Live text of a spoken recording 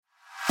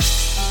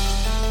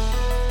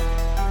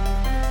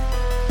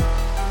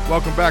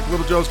Welcome back,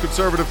 Little Joe's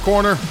Conservative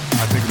Corner.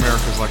 I think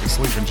America's like a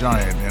sleeping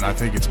giant, and I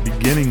think it's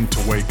beginning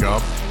to wake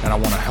up, and I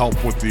want to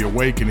help with the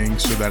awakening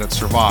so that it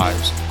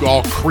survives.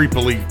 All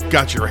creepily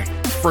got your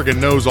friggin'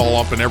 nose all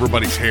up in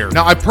everybody's hair.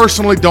 Now, I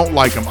personally don't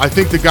like him. I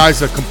think the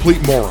guy's a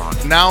complete moron.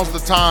 Now's the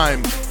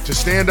time to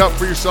stand up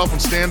for yourself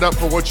and stand up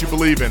for what you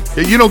believe in.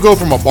 You don't go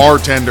from a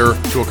bartender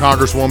to a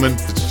congresswoman.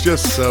 It's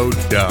just so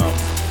dumb.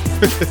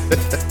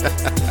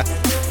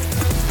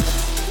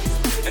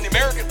 And the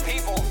American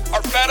people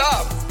are fed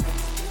up.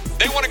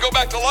 They want to go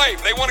back to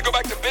life. They want to go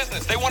back to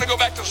business. They want to go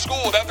back to school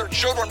without their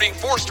children being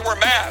forced to wear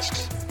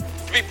masks,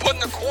 to be put in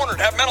the corner,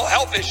 to have mental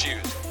health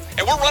issues.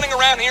 And we're running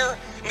around here,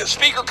 and the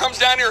speaker comes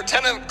down here at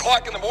 10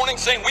 o'clock in the morning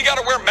saying we got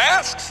to wear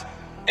masks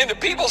into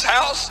people's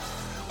house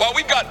while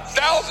we've got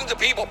thousands of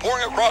people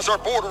pouring across our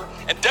border,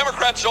 and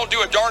Democrats don't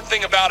do a darn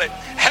thing about it,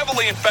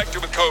 heavily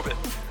infected with COVID.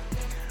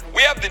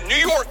 We have the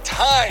New York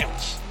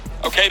Times,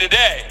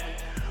 today.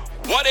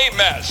 What a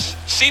mess.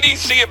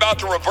 CDC about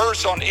to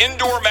reverse on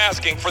indoor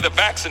masking for the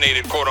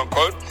vaccinated, quote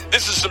unquote.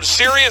 This is some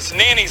serious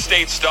nanny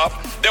state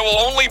stuff that will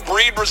only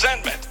breed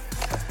resentment.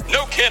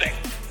 No kidding.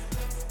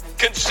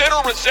 Consider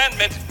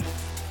resentment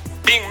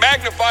being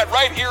magnified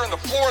right here on the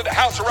floor of the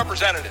House of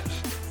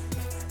Representatives.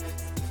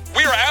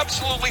 We are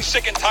absolutely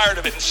sick and tired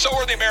of it, and so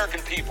are the American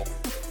people.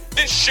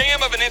 This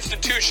sham of an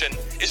institution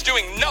is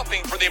doing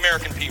nothing for the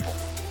American people.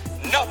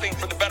 Nothing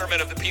for the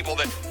betterment of the people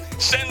that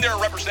send their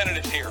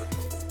representatives here.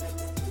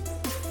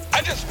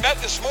 I just met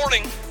this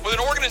morning with an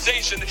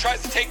organization that tries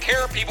to take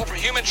care of people from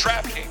human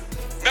trafficking.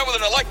 Met with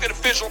an elected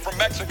official from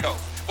Mexico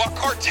while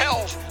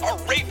cartels are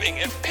raping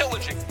and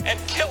pillaging and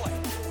killing.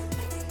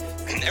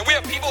 And we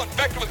have people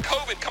infected with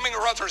COVID coming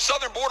across our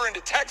southern border into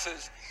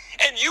Texas.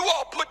 And you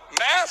all put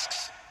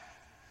masks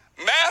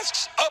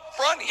up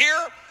front here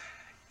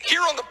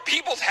on the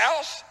people's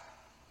house.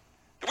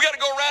 We got to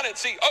go around and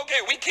see, okay,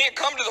 we can't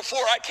come to the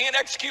floor. I can't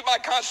execute my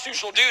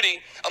constitutional duty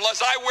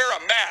unless I wear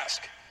a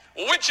mask.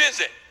 Well, which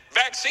is it?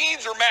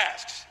 Vaccines or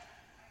masks?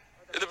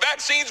 Do the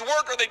vaccines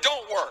work or they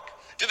don't work?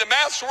 Do the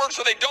masks work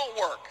so they don't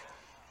work?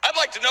 I'd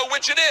like to know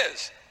which it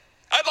is.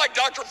 I'd like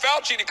Dr.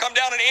 Fauci to come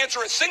down and answer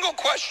a single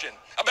question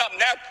about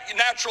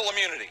natural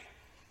immunity.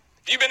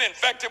 If you've been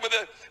infected with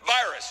a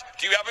virus,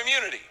 do you have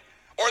immunity?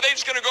 Or are they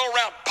just going to go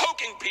around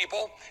poking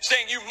people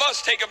saying you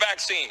must take a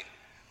vaccine?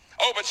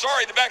 Oh, but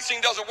sorry, the vaccine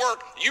doesn't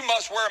work. You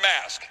must wear a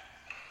mask.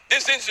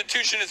 This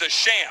institution is a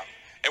sham,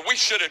 and we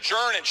should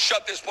adjourn and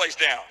shut this place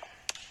down.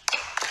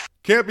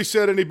 Can't be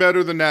said any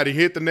better than that. He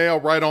hit the nail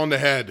right on the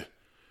head.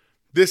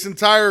 This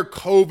entire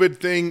COVID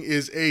thing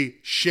is a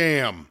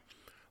sham.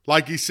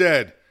 Like he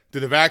said, do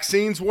the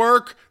vaccines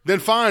work? Then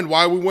fine,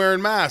 why are we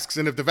wearing masks?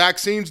 And if the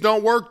vaccines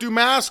don't work, do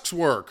masks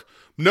work?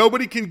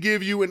 Nobody can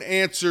give you an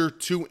answer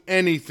to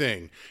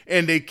anything.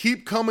 And they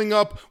keep coming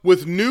up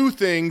with new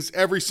things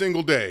every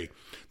single day.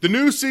 The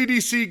new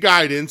CDC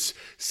guidance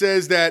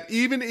says that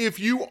even if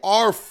you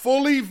are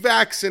fully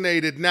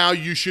vaccinated now,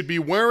 you should be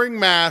wearing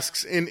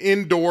masks in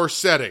indoor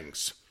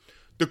settings.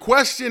 The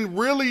question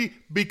really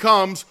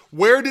becomes,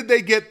 where did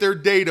they get their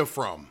data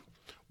from?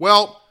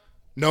 Well,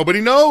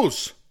 nobody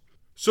knows.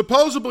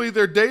 Supposedly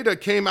their data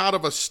came out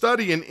of a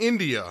study in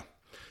India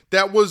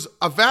that was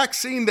a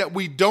vaccine that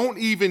we don't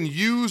even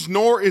use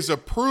nor is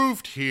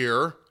approved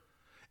here,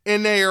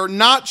 and they are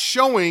not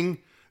showing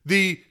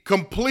the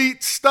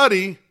complete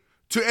study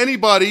to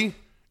anybody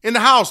in the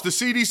House, the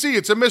CDC.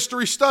 It's a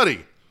mystery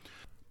study.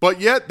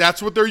 But yet,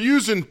 that's what they're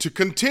using to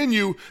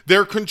continue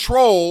their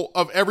control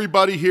of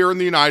everybody here in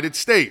the United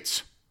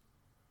States.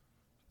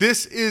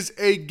 This is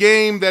a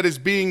game that is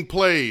being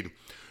played.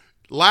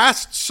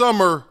 Last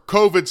summer,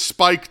 COVID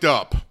spiked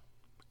up.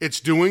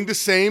 It's doing the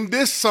same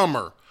this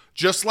summer.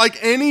 Just like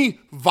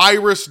any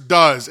virus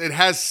does, it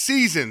has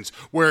seasons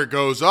where it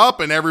goes up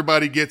and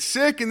everybody gets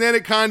sick, and then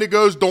it kind of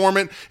goes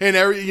dormant and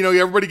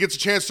everybody gets a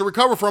chance to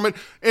recover from it,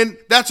 and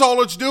that's all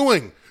it's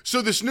doing.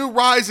 So this new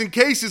rise in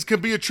cases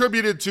can be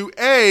attributed to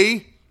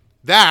A,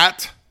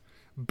 that,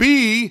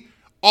 B,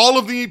 all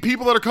of the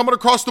people that are coming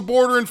across the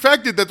border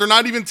infected that they're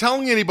not even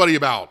telling anybody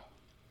about.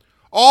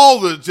 All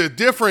the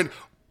different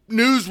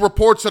news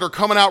reports that are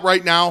coming out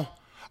right now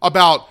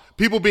about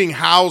people being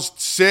housed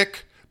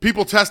sick,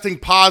 people testing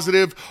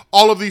positive.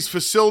 All of these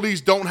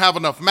facilities don't have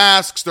enough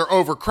masks. They're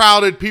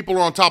overcrowded. People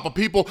are on top of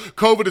people.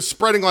 COVID is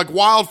spreading like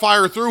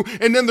wildfire through,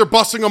 and then they're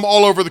busting them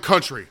all over the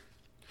country.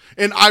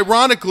 And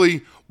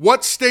ironically,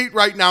 what state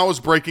right now is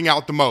breaking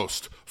out the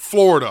most?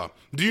 Florida.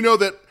 Do you know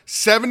that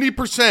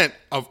 70%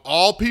 of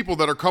all people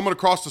that are coming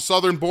across the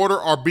southern border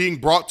are being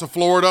brought to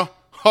Florida?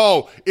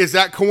 Oh, is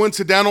that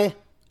coincidental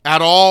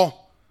at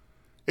all?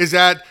 Is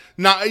that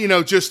not,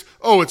 just,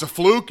 it's a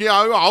fluke?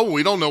 Yeah,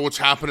 we don't know what's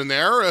happening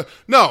there.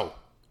 No.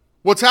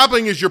 What's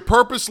happening is you're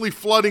purposely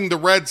flooding the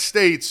red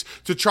states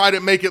to try to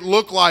make it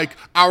look like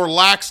our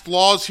laxed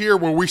laws here,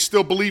 where we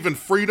still believe in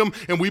freedom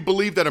and we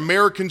believe that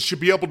Americans should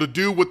be able to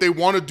do what they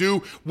want to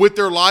do with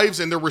their lives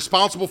and they're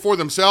responsible for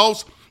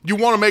themselves. You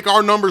want to make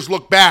our numbers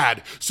look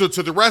bad. So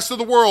to the rest of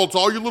the world, to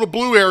all your little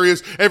blue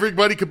areas,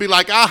 everybody could be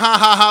like,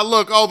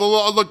 look,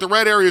 the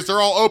red areas,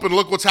 they're all open.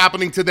 Look what's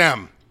happening to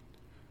them.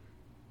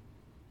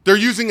 They're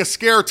using a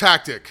scare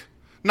tactic.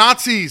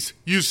 Nazis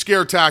used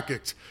scare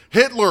tactics.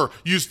 Hitler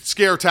used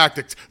scare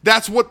tactics.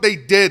 That's what they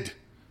did.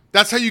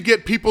 That's how you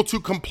get people to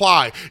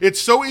comply. It's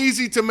so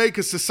easy to make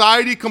a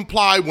society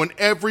comply when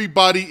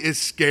everybody is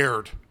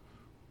scared.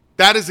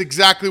 That is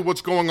exactly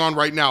what's going on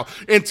right now.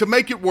 And to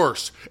make it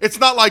worse, it's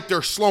not like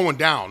they're slowing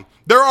down.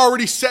 They're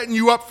already setting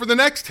you up for the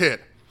next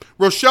hit.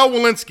 Rochelle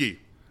Walensky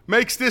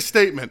makes this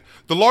statement: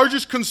 the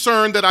largest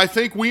concern that I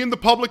think we in the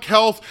public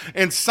health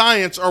and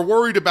science are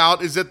worried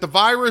about is that the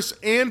virus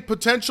and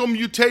potential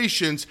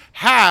mutations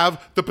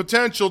have the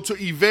potential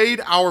to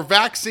evade our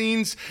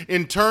vaccines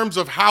in terms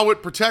of how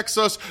it protects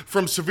us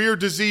from severe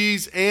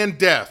disease and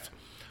death.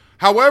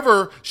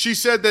 However, she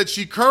said that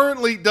she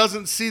currently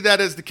doesn't see that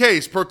as the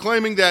case,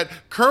 proclaiming that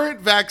current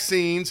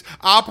vaccines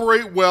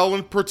operate well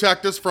and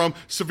protect us from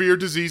severe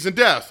disease and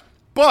death.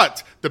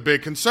 But the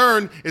big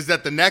concern is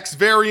that the next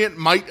variant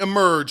might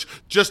emerge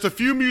just a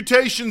few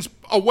mutations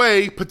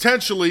away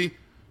potentially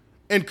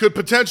and could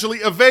potentially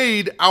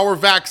evade our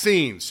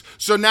vaccines.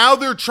 So now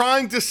they're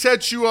trying to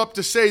set you up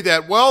to say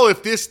that, well,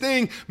 if this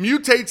thing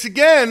mutates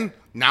again,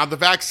 now the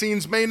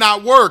vaccines may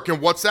not work. And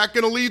what's that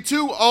going to lead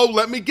to? Oh,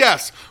 let me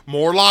guess.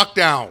 More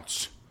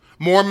lockdowns,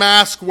 more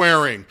mask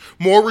wearing,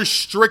 more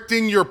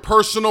restricting your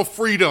personal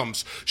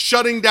freedoms,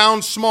 shutting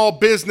down small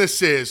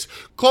businesses,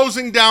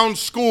 closing down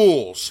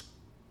schools.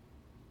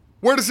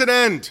 Where does it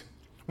end?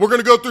 We're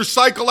going to go through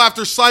cycle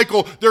after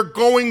cycle. They're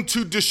going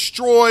to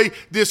destroy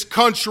this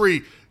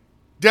country.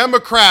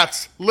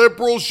 Democrats,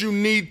 liberals, you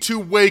need to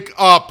wake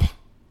up.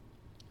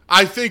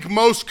 I think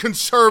most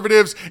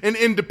conservatives and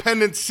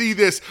independents see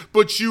this,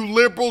 but you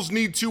liberals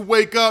need to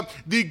wake up.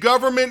 The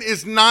government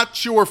is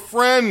not your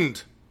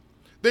friend.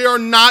 They are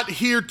not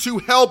here to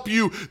help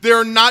you. They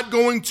are not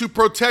going to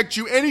protect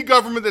you. Any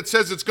government that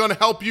says it's going to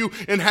help you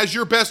and has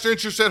your best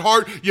interest at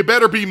heart, you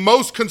better be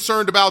most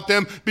concerned about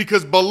them,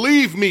 because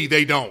believe me,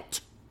 they don't.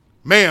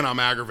 Man,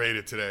 I'm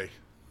aggravated today.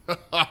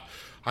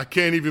 I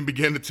can't even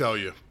begin to tell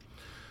you.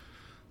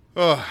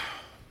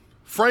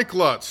 Frank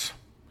Lutz,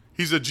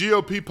 he's a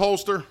GOP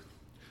pollster,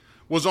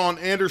 was on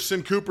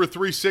Anderson Cooper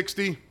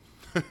 360,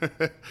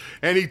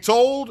 and he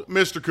told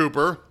Mr.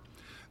 Cooper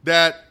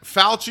that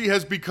Fauci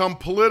has become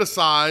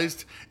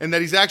politicized and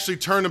that he's actually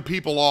turning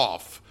people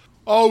off.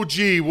 Oh,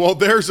 gee, well,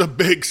 there's a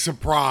big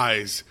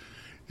surprise.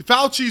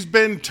 Fauci's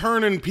been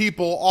turning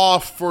people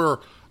off for,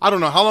 I don't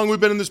know, how long we've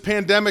been in this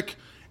pandemic?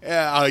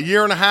 A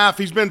year and a half.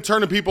 He's been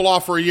turning people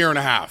off for a year and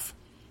a half.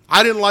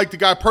 I didn't like the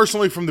guy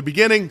personally from the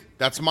beginning.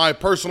 That's my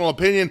personal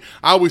opinion.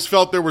 I always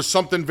felt there was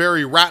something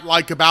very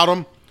rat-like about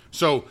him.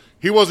 So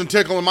he wasn't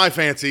tickling my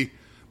fancy.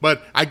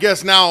 But I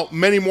guess now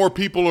many more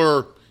people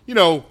are,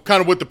 kind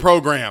of with the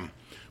program.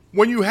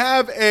 When you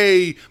have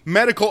a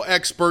medical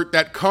expert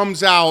that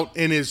comes out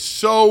and is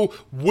so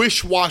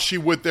wish-washy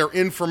with their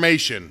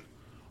information,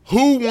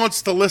 who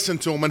wants to listen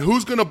to him and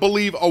who's going to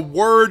believe a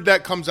word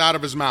that comes out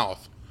of his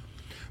mouth?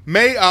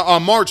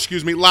 March,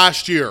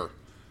 last year,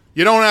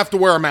 you don't have to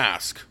wear a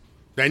mask.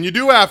 Then you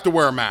do have to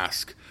wear a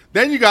mask.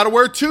 Then you got to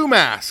wear 2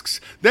 masks.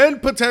 Then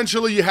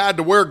potentially you had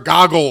to wear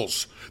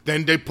goggles.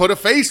 Then they put a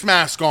face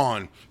mask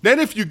on. Then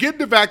if you get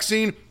the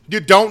vaccine, you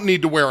don't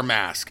need to wear a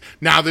mask.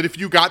 Now that if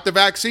you got the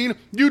vaccine,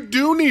 you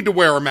do need to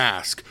wear a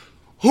mask.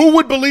 Who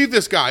would believe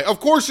this guy? Of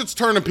course it's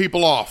turning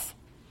people off.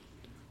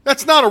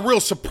 That's not a real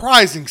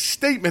surprising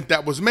statement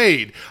that was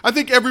made. I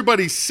think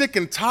everybody's sick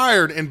and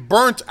tired and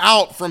burnt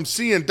out from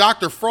seeing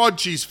Dr.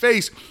 Fraudchi's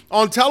face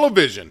on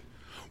television.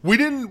 We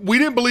didn't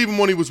believe him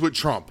when he was with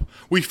Trump.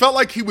 We felt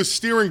like he was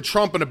steering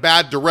Trump in a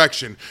bad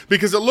direction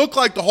because it looked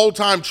like the whole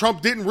time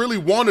Trump didn't really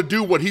want to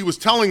do what he was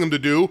telling him to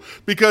do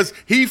because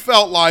he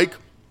felt like,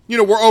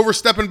 we're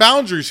overstepping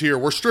boundaries here.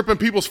 We're stripping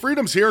people's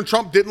freedoms here, and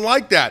Trump didn't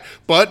like that.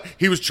 But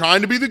he was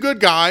trying to be the good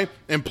guy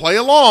and play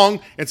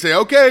along and say,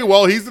 okay,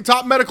 well, he's the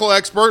top medical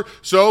expert,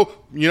 so,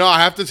 I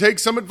have to take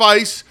some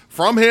advice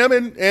from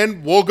him,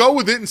 and we'll go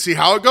with it and see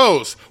how it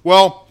goes.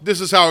 Well,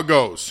 this is how it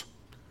goes.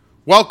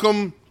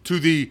 Welcome to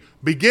the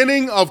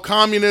beginning of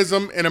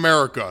communism in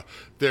America.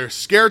 Their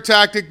scare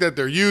tactic that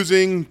they're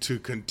using to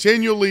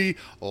continually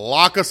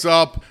lock us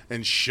up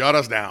and shut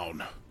us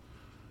down.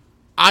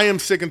 I am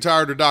sick and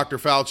tired of Dr.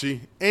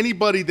 Fauci.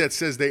 Anybody that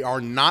says they are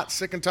not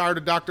sick and tired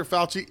of Dr.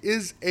 Fauci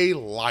is a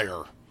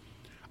liar.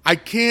 I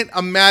can't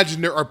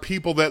imagine there are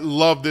people that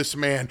love this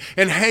man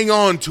and hang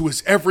on to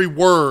his every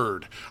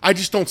word. I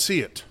just don't see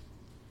it.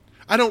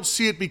 I don't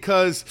see it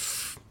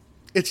because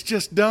it's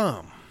just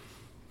dumb.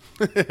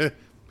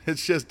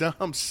 It's just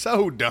dumb,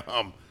 so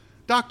dumb.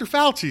 Dr.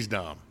 Fauci's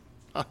dumb.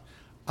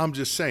 I'm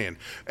just saying.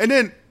 And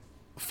then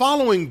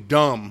following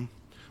dumb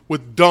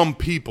with dumb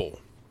people.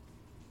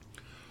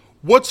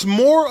 What's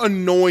more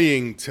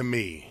annoying to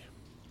me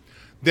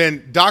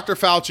than Dr.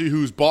 Fauci,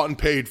 who's bought and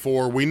paid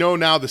for? We know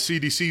now the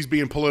CDC is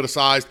being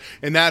politicized,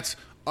 and that's,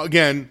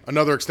 again,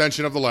 another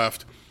extension of the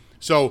left.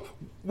 So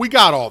we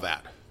got all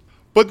that.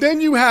 But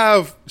then you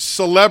have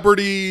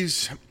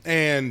celebrities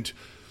and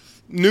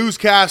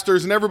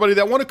newscasters and everybody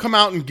that want to come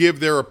out and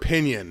give their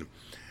opinion.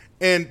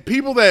 And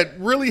people that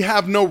really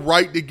have no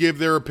right to give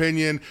their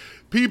opinion,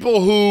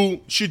 people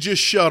who should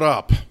just shut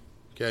up.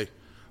 Okay.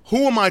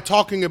 Who am I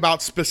talking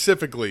about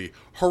specifically?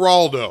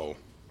 Geraldo.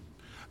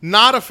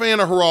 Not a fan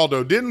of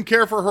Geraldo. Didn't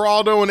care for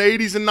Geraldo in the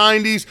 80s and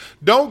 90s.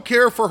 Don't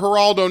care for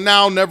Geraldo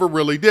now. Never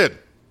really did.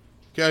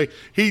 Okay.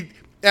 He,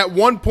 at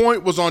one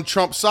point, was on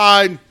Trump's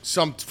side.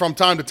 From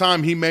time to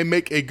time, he may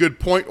make a good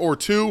point or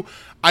two.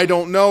 I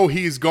don't know.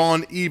 He's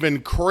gone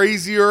even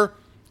crazier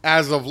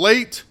as of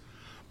late.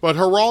 But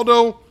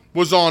Geraldo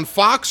was on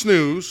Fox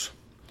News,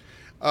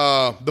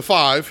 the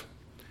 5,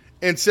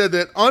 and said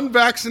that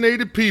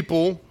unvaccinated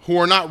people who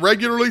are not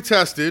regularly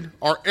tested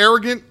are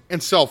arrogant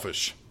and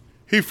selfish.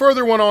 He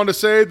further went on to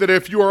say that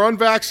if you are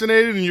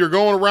unvaccinated and you're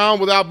going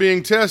around without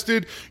being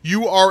tested,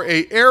 you are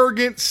a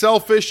arrogant,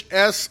 selfish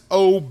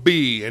SOB.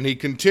 And he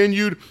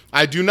continued,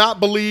 I do not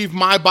believe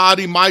my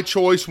body, my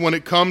choice when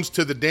it comes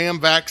to the damn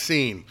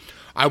vaccine.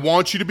 I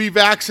want you to be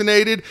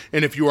vaccinated,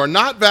 and if you are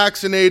not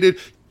vaccinated,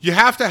 you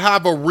have to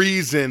have a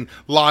reason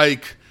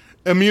like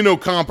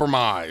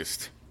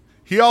immunocompromised.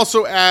 He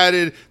also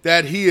added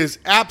that he is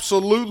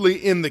absolutely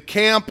in the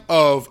camp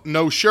of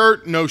no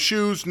shirt, no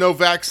shoes, no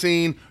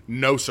vaccine,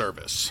 no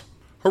service.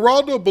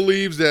 Geraldo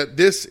believes that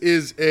this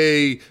is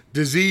a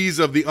disease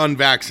of the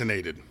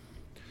unvaccinated.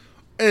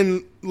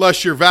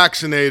 Unless you're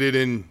vaccinated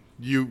and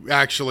you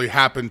actually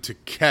happen to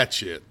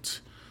catch it,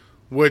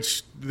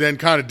 which then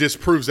kind of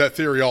disproves that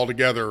theory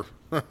altogether.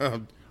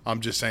 I'm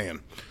just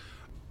saying.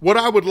 What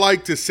I would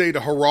like to say to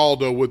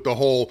Geraldo with the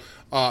whole,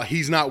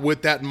 he's not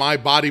with that my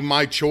body,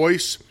 my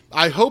choice,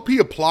 I hope he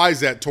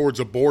applies that towards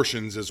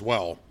abortions as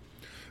well.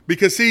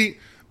 Because see,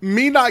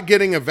 me not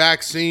getting a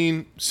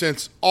vaccine,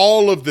 since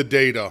all of the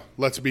data,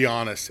 let's be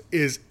honest,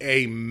 is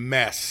a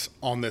mess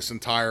on this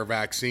entire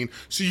vaccine,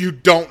 so you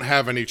don't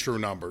have any true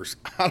numbers.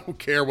 I don't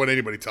care what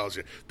anybody tells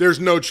you. There's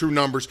no true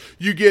numbers.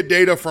 You get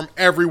data from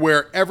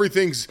everywhere.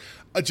 Everything's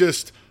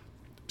just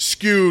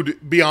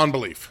skewed beyond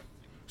belief.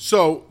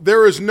 So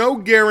there is no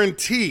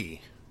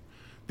guarantee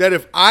that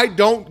if I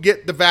don't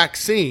get the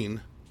vaccine,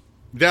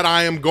 that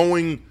I am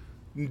going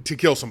to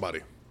kill somebody.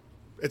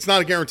 It's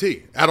not a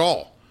guarantee at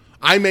all.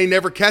 I may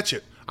never catch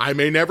it. I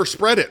may never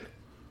spread it.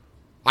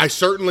 I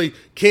certainly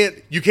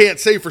can't, you can't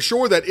say for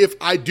sure that if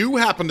I do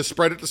happen to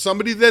spread it to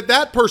somebody,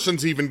 that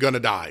person's even going to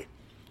die.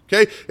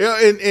 Okay?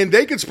 And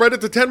they can spread it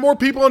to 10 more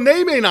people and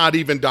they may not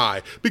even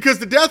die because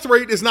the death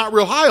rate is not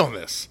real high on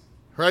this.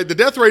 Right? The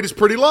death rate is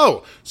pretty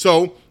low.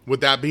 So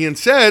with that being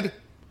said,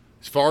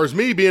 as far as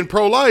me being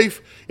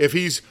pro-life, if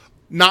he's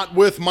not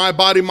with my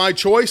body, my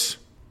choice,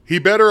 he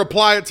better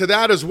apply it to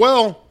that as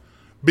well,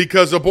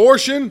 because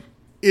abortion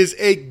is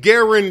a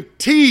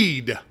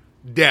guaranteed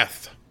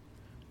death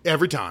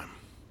every time.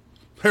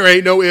 There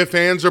ain't no ifs,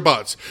 ands, or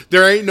buts.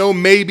 There ain't no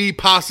maybe,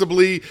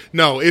 possibly.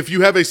 No, if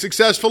you have a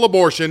successful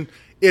abortion,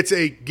 it's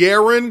a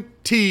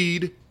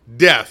guaranteed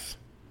death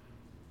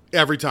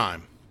every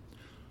time.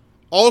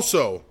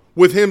 Also,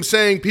 with him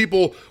saying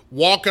people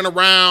walking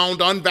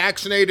around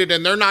unvaccinated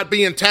and they're not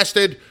being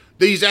tested,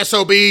 these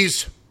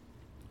SOBs,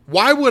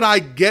 why would I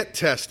get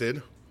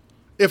tested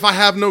if I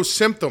have no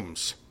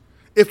symptoms?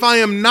 If I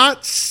am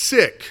not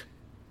sick,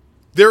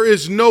 there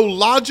is no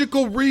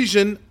logical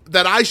reason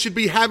that I should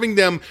be having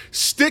them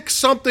stick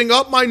something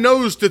up my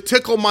nose to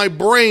tickle my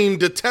brain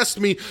to test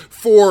me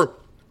for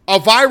a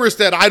virus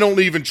that I don't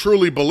even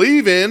truly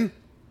believe in.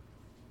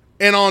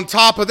 And on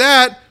top of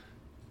that,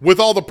 with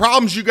all the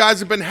problems you guys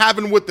have been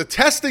having with the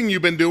testing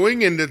you've been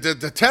doing, and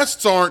the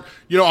tests aren't,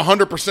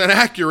 100%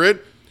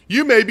 accurate,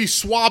 you may be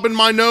swabbing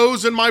my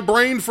nose and my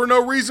brain for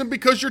no reason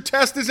because your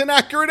test is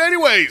inaccurate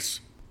anyways.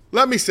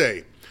 Let me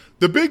say,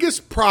 the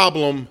biggest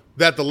problem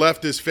that the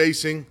left is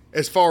facing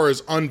as far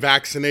as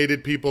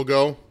unvaccinated people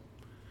go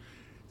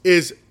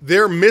is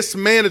their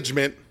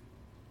mismanagement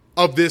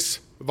of this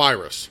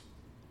virus.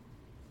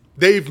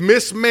 They've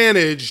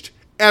mismanaged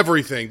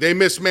everything. They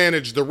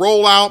mismanaged the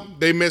rollout.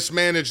 They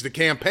mismanaged the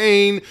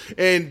campaign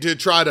and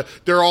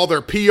they're all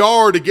their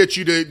PR to get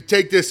you to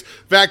take this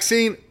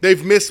vaccine.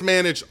 They've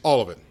mismanaged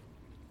all of it.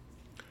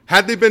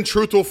 Had they been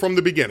truthful from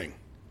the beginning,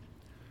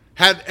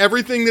 had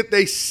everything that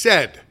they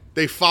said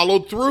they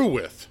followed through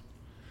with,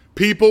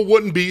 people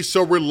wouldn't be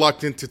so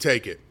reluctant to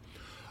take it.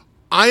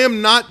 I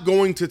am not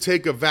going to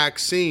take a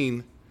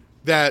vaccine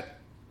that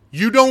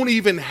you don't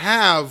even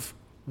have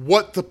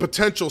what the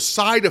potential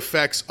side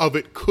effects of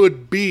it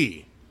could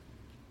be.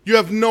 You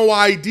have no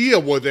idea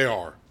what they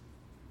are.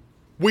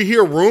 We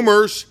hear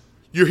rumors.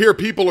 You hear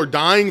people are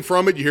dying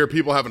from it. You hear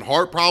people having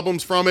heart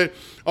problems from it.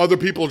 Other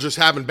people just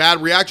having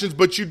bad reactions.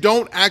 But you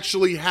don't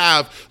actually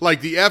have, like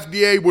the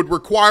FDA would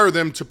require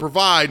them to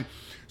provide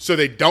so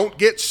they don't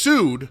get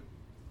sued,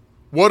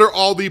 what are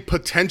all the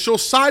potential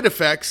side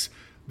effects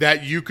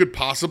that you could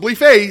possibly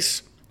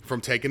face from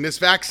taking this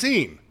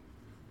vaccine?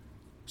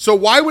 So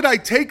why would I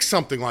take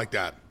something like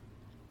that?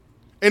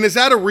 And is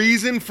that a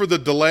reason for the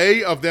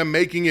delay of them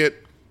making it,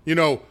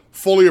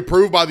 fully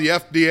approved by the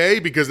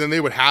FDA? Because then they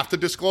would have to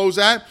disclose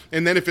that.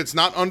 And then if it's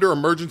not under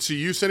emergency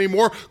use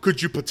anymore,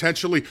 could you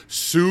potentially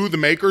sue the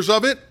makers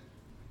of it?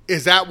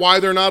 Is that why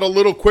they're not a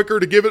little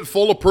quicker to give it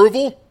full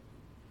approval?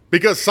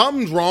 Because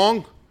something's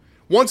wrong.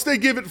 once they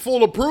give it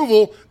full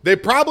approval, they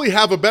probably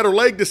have a better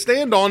leg to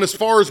stand on as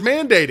far as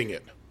mandating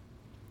it.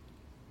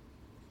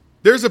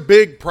 There's a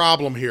big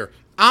problem here.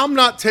 I'm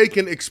not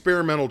taking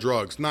experimental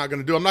drugs. Not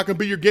going to do. I'm not going to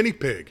be your guinea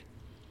pig.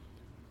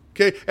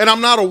 Okay? And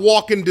I'm not a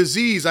walking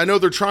disease. I know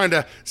they're trying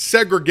to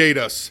segregate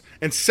us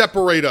and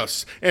separate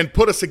us and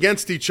put us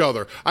against each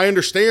other. I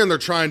understand they're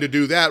trying to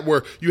do that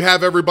where you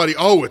have everybody,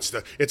 oh, it's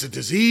a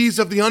disease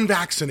of the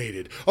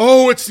unvaccinated.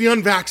 Oh, it's the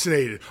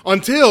unvaccinated.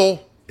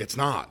 Until it's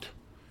not.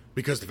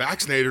 Because the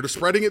vaccinated are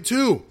spreading it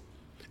too.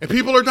 And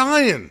people are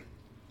dying.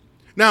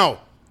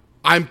 Now,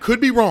 I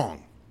could be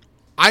wrong.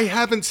 I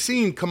haven't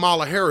seen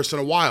Kamala Harris in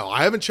a while.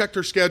 I haven't checked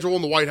her schedule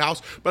in the White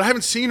House, but I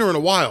haven't seen her in a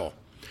while.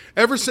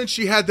 Ever since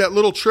she had that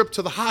little trip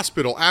to the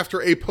hospital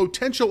after a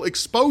potential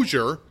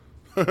exposure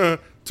to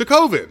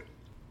COVID.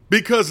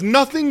 Because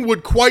nothing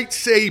would quite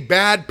say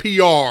bad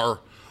PR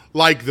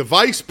like the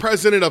Vice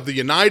President of the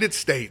United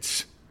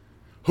States,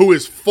 who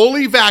is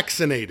fully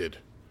vaccinated,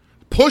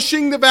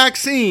 pushing the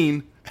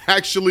vaccine,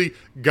 actually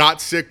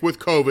got sick with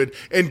COVID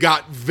and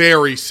got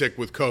very sick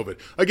with COVID.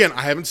 Again,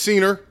 I haven't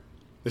seen her.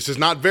 This is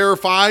not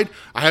verified.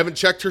 I haven't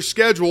checked her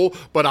schedule,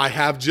 but I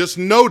have just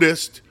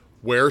noticed,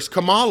 where's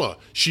Kamala?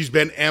 She's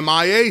been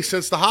MIA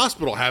since the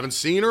hospital. I haven't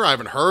seen her. I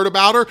haven't heard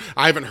about her.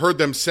 I haven't heard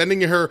them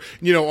sending her,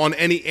 on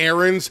any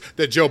errands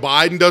that Joe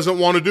Biden doesn't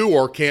want to do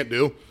or can't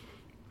do.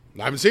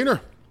 I haven't seen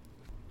her.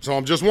 So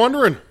I'm just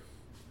wondering.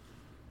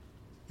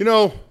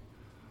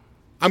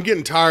 I'm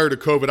getting tired of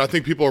COVID. I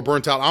think people are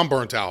burnt out. I'm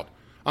burnt out.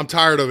 I'm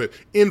tired of it.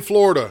 In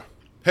Florida,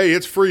 hey,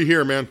 it's free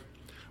here, man.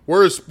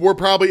 We're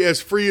probably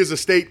as free as a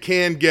state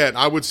can get.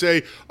 I would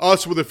say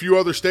us with a few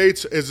other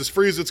states is as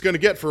free as it's going to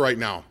get for right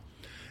now.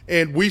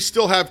 And we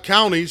still have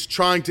counties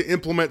trying to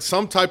implement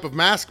some type of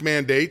mask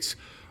mandates.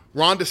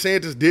 Ron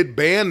DeSantis did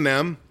ban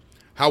them.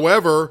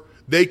 However,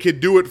 they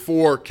could do it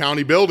for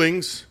county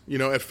buildings,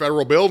 at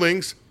federal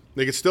buildings.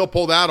 They could still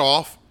pull that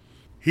off.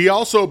 He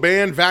also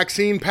banned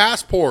vaccine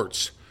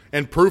passports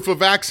and proof of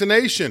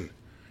vaccination.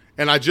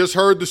 And I just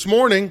heard this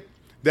morning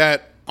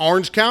that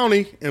Orange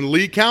County and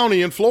Lee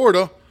County in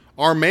Florida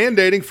are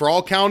mandating for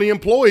all county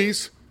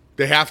employees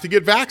they have to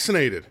get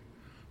vaccinated.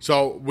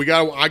 So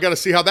I got to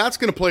see how that's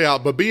going to play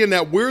out. But being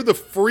that we're the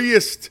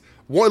freest,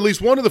 well, at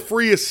least one of the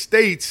freest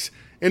states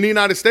in the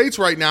United States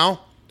right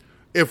now,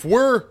 if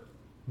we're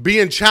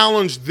being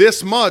challenged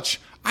this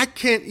much, I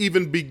can't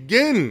even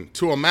begin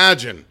to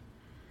imagine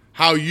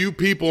how you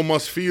people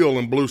must feel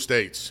in blue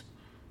states.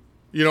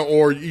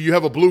 Or you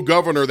have a blue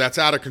governor that's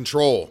out of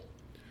control.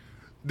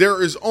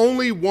 There is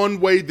only one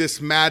way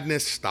this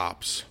madness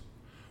stops.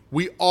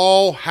 We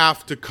all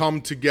have to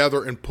come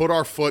together and put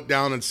our foot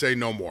down and say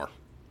no more.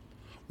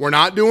 We're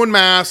not doing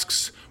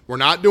masks. We're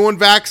not doing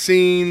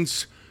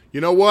vaccines.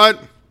 You know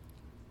what?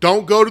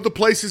 Don't go to the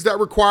places that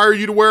require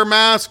you to wear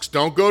masks.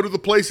 Don't go to the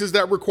places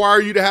that require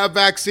you to have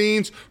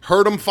vaccines.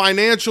 Hurt them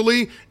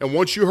financially. And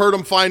once you hurt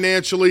them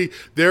financially,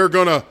 they're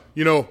going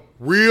to,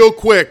 real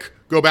quick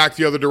go back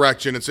the other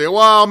direction and say,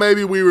 well,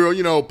 maybe we were,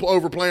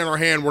 overplaying our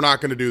hand. We're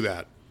not going to do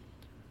that.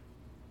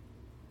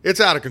 It's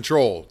out of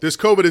control. This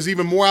COVID is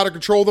even more out of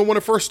control than when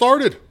it first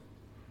started.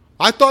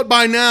 I thought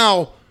by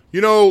now,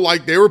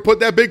 like they were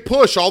putting that big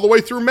push all the way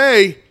through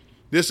May.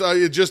 This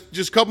just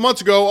a couple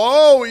months ago,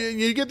 oh,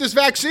 you get this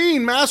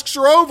vaccine, masks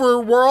are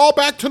over, we're all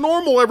back to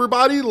normal,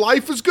 everybody,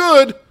 life is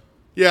good.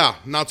 Yeah,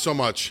 not so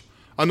much.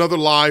 Another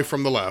lie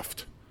from the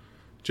left.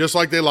 Just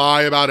like they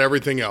lie about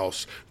everything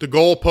else. The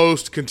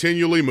goalpost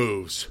continually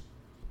moves.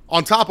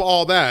 On top of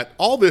all that,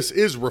 all this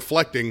is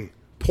reflecting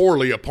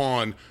poorly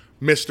upon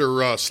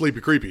Mr. Sleepy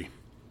Creepy.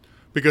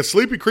 Because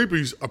Sleepy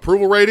Creepy's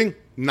approval rating,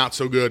 not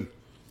so good.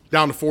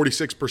 Down to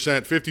 46%,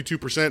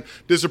 52%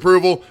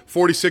 disapproval,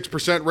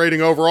 46%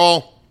 rating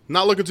overall.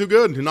 Not looking too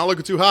good, not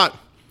looking too hot.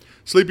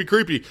 Sleepy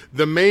Creepy.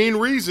 The main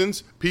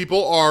reasons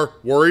people are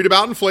worried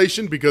about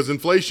inflation, because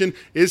inflation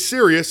is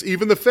serious.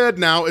 Even the Fed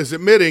now is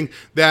admitting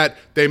that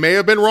they may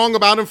have been wrong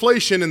about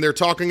inflation, and they're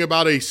talking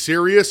about a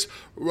serious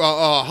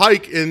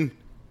hike in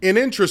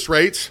interest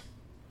rates,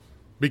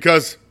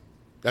 because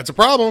that's a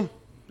problem.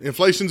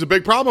 Inflation's a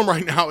big problem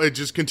right now. It's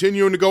just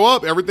continuing to go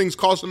up. Everything's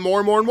costing more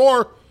and more and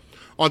more.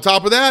 On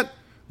top of that,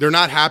 they're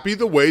not happy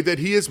the way that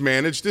he has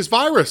managed this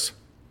virus.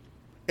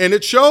 And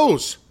it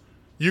shows.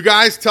 You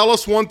guys tell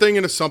us one thing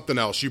and it's something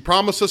else. You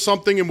promise us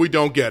something and we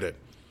don't get it.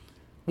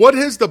 What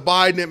has the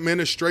Biden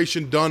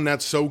administration done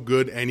that's so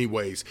good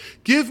anyways?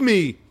 Give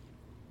me,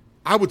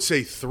 I would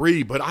say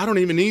 3, but I don't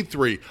even need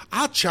 3.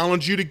 I'll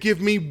challenge you to give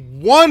me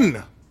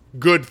one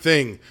good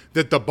thing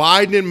that the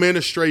Biden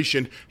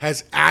administration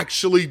has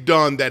actually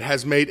done that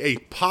has made a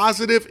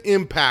positive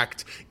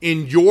impact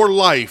in your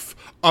life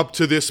up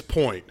to this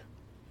point.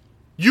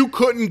 You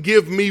couldn't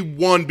give me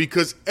one,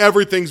 because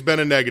everything's been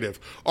a negative.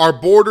 Our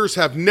borders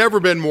have never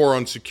been more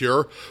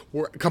unsecure.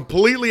 We're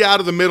completely out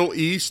of the Middle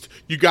East.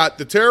 You got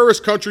the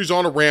terrorist countries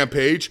on a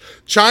rampage.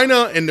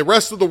 China and the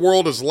rest of the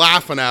world is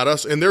laughing at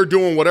us, and they're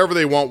doing whatever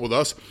they want with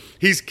us.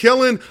 He's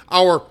killing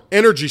our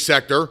energy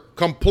sector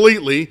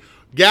completely.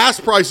 Gas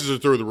prices are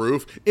through the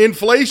roof.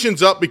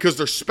 Inflation's up because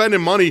they're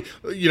spending money,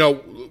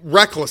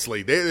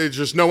 recklessly. There's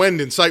just no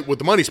end in sight with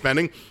the money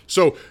spending.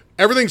 So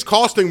everything's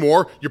costing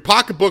more. Your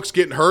pocketbook's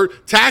getting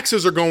hurt.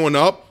 Taxes are going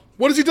up.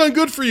 What has he done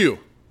good for you?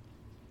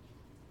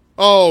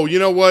 Oh, you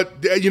know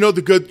what?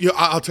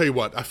 I'll tell you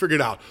what. I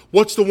figured out.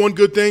 What's the one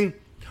good thing?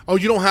 Oh,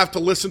 you don't have to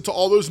listen to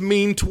all those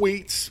mean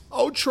tweets.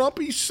 Oh, Trump,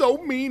 he's so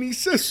mean. He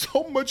says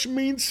so much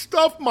mean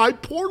stuff. My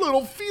poor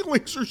little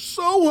feelings are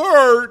so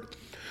hurt.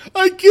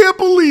 I can't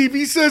believe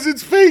he says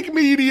it's fake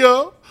media.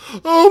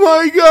 Oh,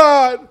 my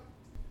God.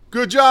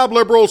 Good job,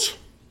 liberals.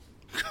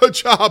 Good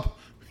job.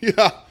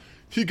 Yeah,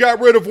 you got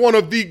rid of one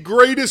of the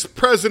greatest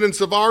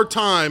presidents of our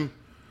time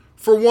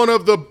for one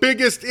of the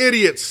biggest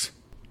idiots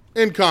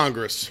in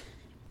Congress.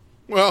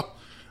 Well,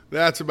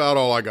 that's about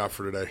all I got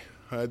for today.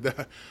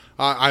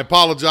 I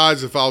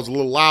apologize if I was a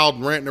little loud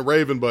and ranting and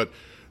raving, but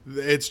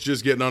it's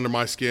just getting under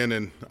my skin,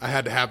 and I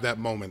had to have that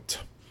moment.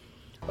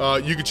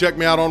 You can check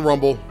me out on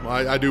Rumble.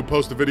 I do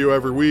post a video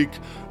every week.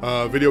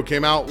 Video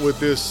came out with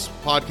this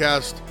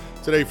podcast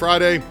today,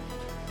 Friday.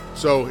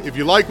 So if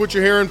you like what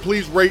you're hearing,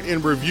 please rate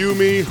and review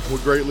me.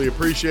 Would greatly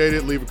appreciate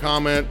it. Leave a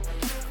comment.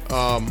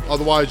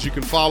 Otherwise, you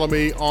can follow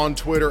me on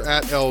Twitter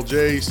at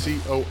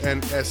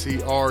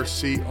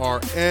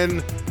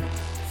LJCONSERCRN.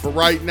 For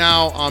right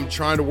now, I'm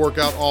trying to work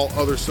out all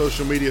other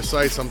social media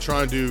sites. I'm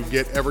trying to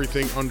get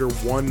everything under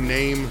one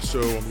name,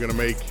 so I'm going to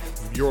make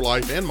your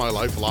life and my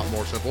life a lot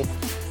more simple.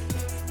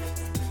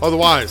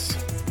 Otherwise,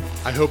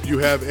 I hope you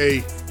have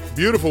a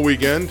beautiful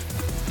weekend.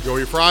 Enjoy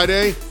your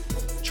Friday.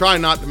 Try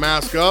not to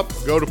mask up.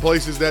 Go to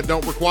places that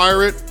don't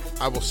require it.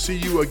 I will see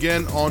you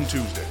again on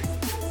Tuesday.